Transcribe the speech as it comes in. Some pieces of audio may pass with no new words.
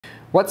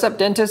What's up,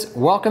 dentists?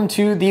 Welcome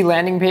to the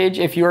landing page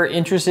if you are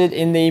interested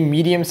in the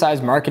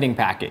medium-sized marketing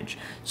package.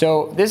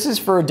 So this is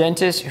for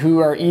dentists who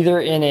are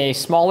either in a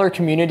smaller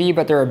community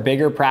but they're a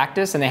bigger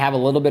practice and they have a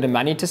little bit of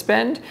money to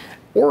spend,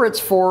 or it's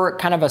for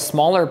kind of a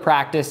smaller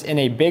practice in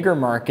a bigger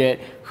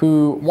market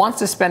who wants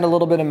to spend a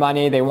little bit of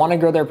money, they want to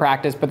grow their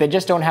practice, but they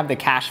just don't have the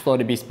cash flow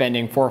to be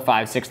spending $4,000,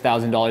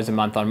 $5,000, $6,000 a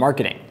month on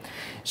marketing.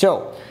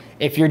 So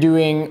if you're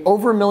doing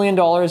over $1 million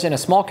in a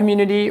small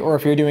community, or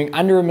if you're doing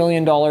under $1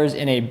 million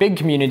in a big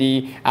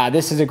community,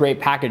 this is a great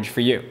package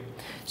for you.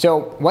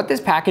 So what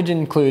this package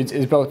includes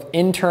is both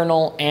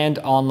internal and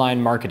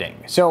online marketing.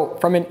 So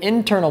from an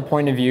internal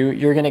point of view,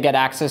 you're gonna get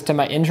access to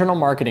my internal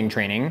marketing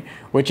training,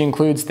 which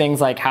includes things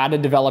like how to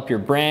develop your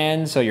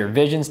brand, so your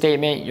vision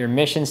statement, your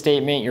mission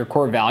statement, your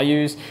core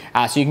values,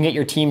 so you can get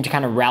your team to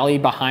kind of rally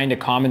behind a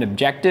common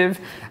objective.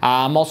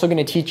 I'm also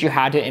gonna teach you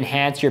how to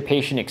enhance your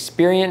patient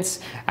experience.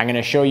 I'm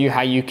gonna show you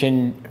how you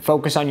can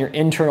focus on your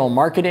internal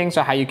marketing,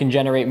 so how you can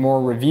generate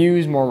more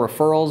reviews, more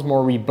referrals,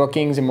 more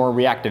rebookings, and more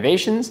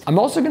reactivations. I'm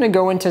also gonna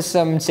go into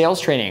some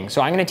sales training.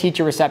 So I'm gonna teach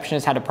your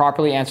receptionists how to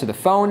properly answer the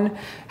phone,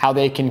 how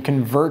they can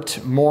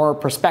convert more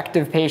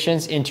prospective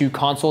patients into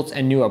consults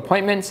and new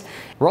appointments.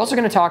 We're also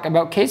gonna talk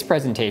about case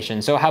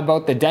presentation. So how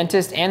both the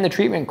dentist and the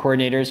treatment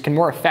coordinators can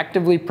more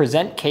effectively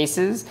present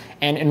cases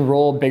and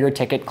enroll bigger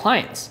ticket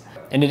clients.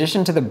 In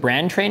addition to the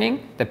brand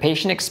training, the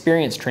patient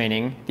experience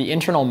training, the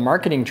internal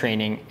marketing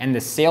training, and the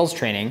sales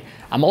training,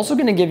 I'm also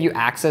gonna give you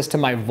access to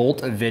my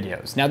vault of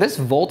videos. Now this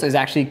vault is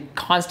actually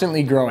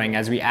constantly growing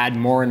as we add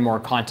more and more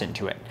content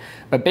to it.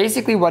 But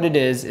basically what it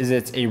is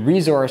it's a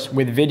resource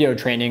with video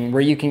training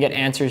where you can get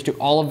answers to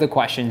all of the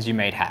questions you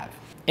might have.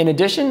 In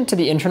addition to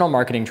the internal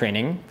marketing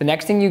training, the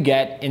next thing you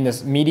get in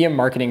this medium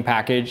marketing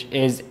package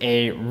is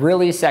a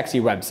really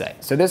sexy website.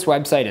 So this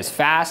website is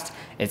fast,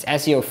 it's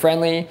SEO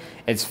friendly,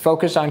 it's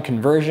focused on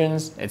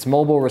conversions, it's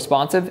mobile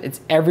responsive,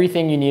 it's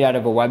everything you need out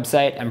of a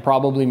website and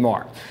probably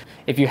more.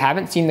 If you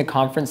haven't seen the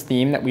conference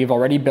theme that we've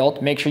already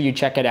built, make sure you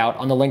check it out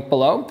on the link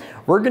below.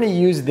 We're gonna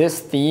use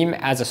this theme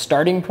as a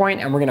starting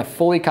point and we're gonna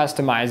fully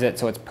customize it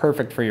so it's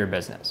perfect for your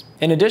business.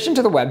 In addition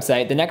to the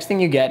website, the next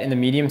thing you get in the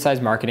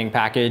medium-sized marketing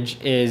package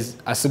is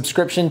a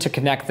subscription to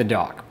Connect the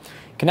Doc.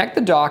 Connect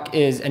the Doc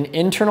is an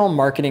internal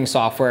marketing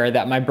software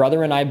that my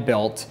brother and I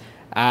built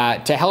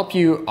to help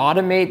you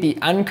automate the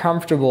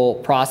uncomfortable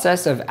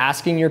process of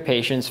asking your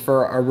patients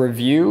for a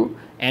review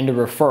and a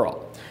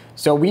referral.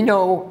 So we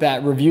know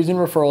that reviews and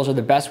referrals are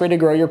the best way to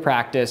grow your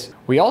practice.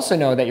 We also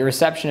know that your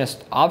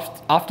receptionist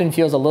often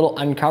feels a little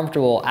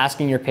uncomfortable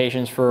asking your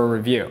patients for a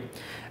review.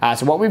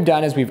 So what we've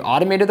done is we've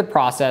automated the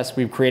process,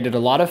 we've created a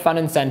lot of fun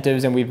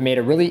incentives, and we've made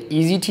a really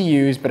easy to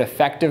use but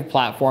effective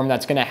platform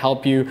that's gonna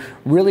help you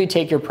really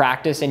take your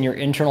practice and your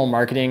internal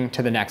marketing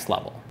to the next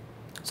level.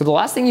 So the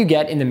last thing you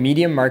get in the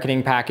medium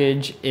marketing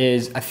package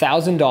is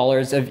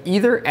 $1,000 of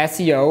either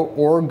SEO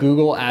or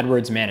Google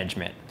AdWords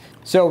management.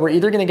 So we're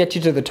either gonna get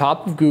you to the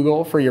top of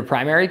Google for your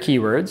primary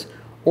keywords,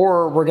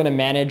 or we're gonna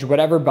manage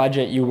whatever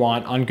budget you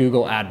want on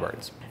Google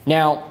AdWords.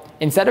 Now,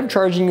 instead of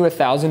charging you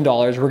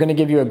 $1,000, we're gonna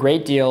give you a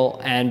great deal,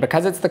 and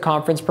because it's the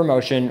conference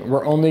promotion,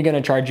 we're only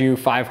gonna charge you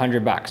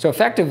 $500. So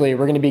effectively,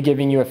 we're gonna be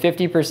giving you a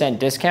 50%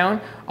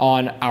 discount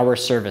on our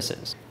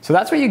services. So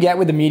that's what you get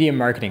with the medium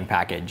marketing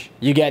package.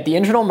 You get the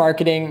internal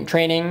marketing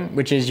training,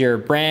 which is your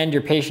brand,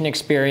 your patient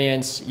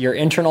experience, your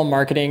internal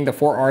marketing, the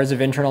 4 R's of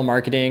internal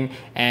marketing,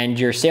 and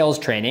your sales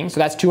training.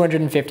 So that's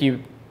 $250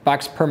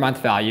 per month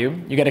value.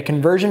 You get a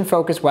conversion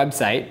focused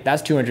website,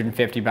 that's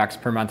 $250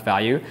 per month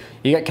value.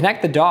 You get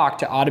Connect the Doc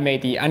to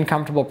automate the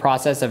uncomfortable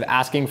process of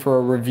asking for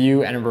a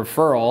review and a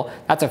referral,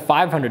 that's a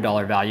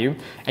 $500 value.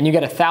 And you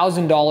get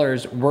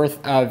 $1,000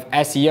 worth of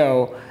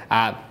SEO,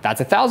 that's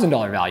a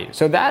 $1,000 value.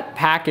 So that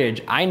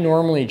package I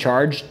normally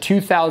charge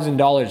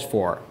 $2,000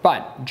 for,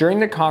 but during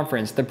the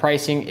conference, the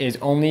pricing is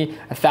only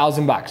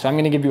 $1,000. So I'm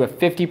gonna give you a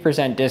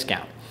 50%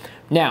 discount.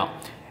 Now,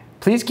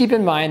 please keep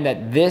in mind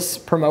that this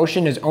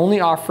promotion is only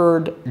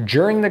offered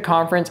during the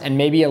conference and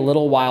maybe a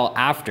little while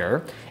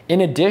after. In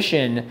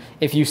addition,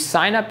 if you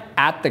sign up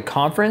at the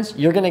conference,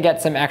 you're gonna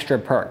get some extra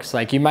perks.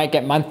 Like you might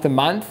get month to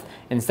month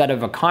instead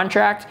of a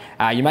contract.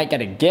 You might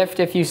get a gift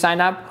if you sign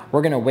up.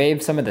 We're gonna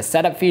waive some of the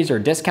setup fees or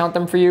discount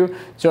them for you.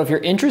 So if you're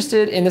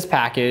interested in this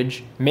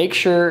package, make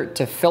sure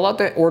to fill out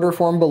the order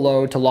form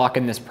below to lock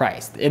in this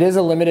price. It is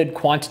a limited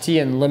quantity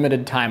and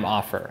limited time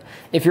offer.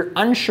 If you're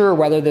unsure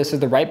whether this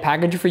is the right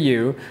package for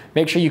you,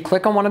 make sure you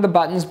click on one of the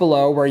buttons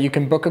below where you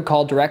can book a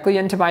call directly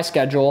into my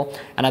schedule.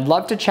 And I'd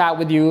love to chat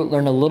with you,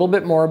 learn a little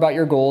bit more about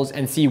your goals,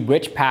 and see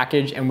which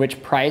package and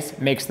which price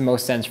makes the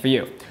most sense for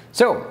you.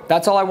 So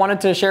that's all I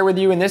wanted to share with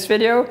you in this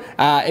video.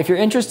 If you're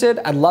interested,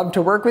 I'd love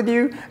to work with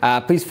you.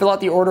 Please fill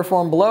out the order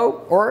form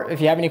below, or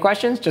if you have any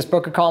questions, just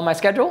book a call on my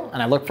schedule,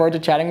 and I look forward to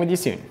chatting with you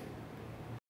soon.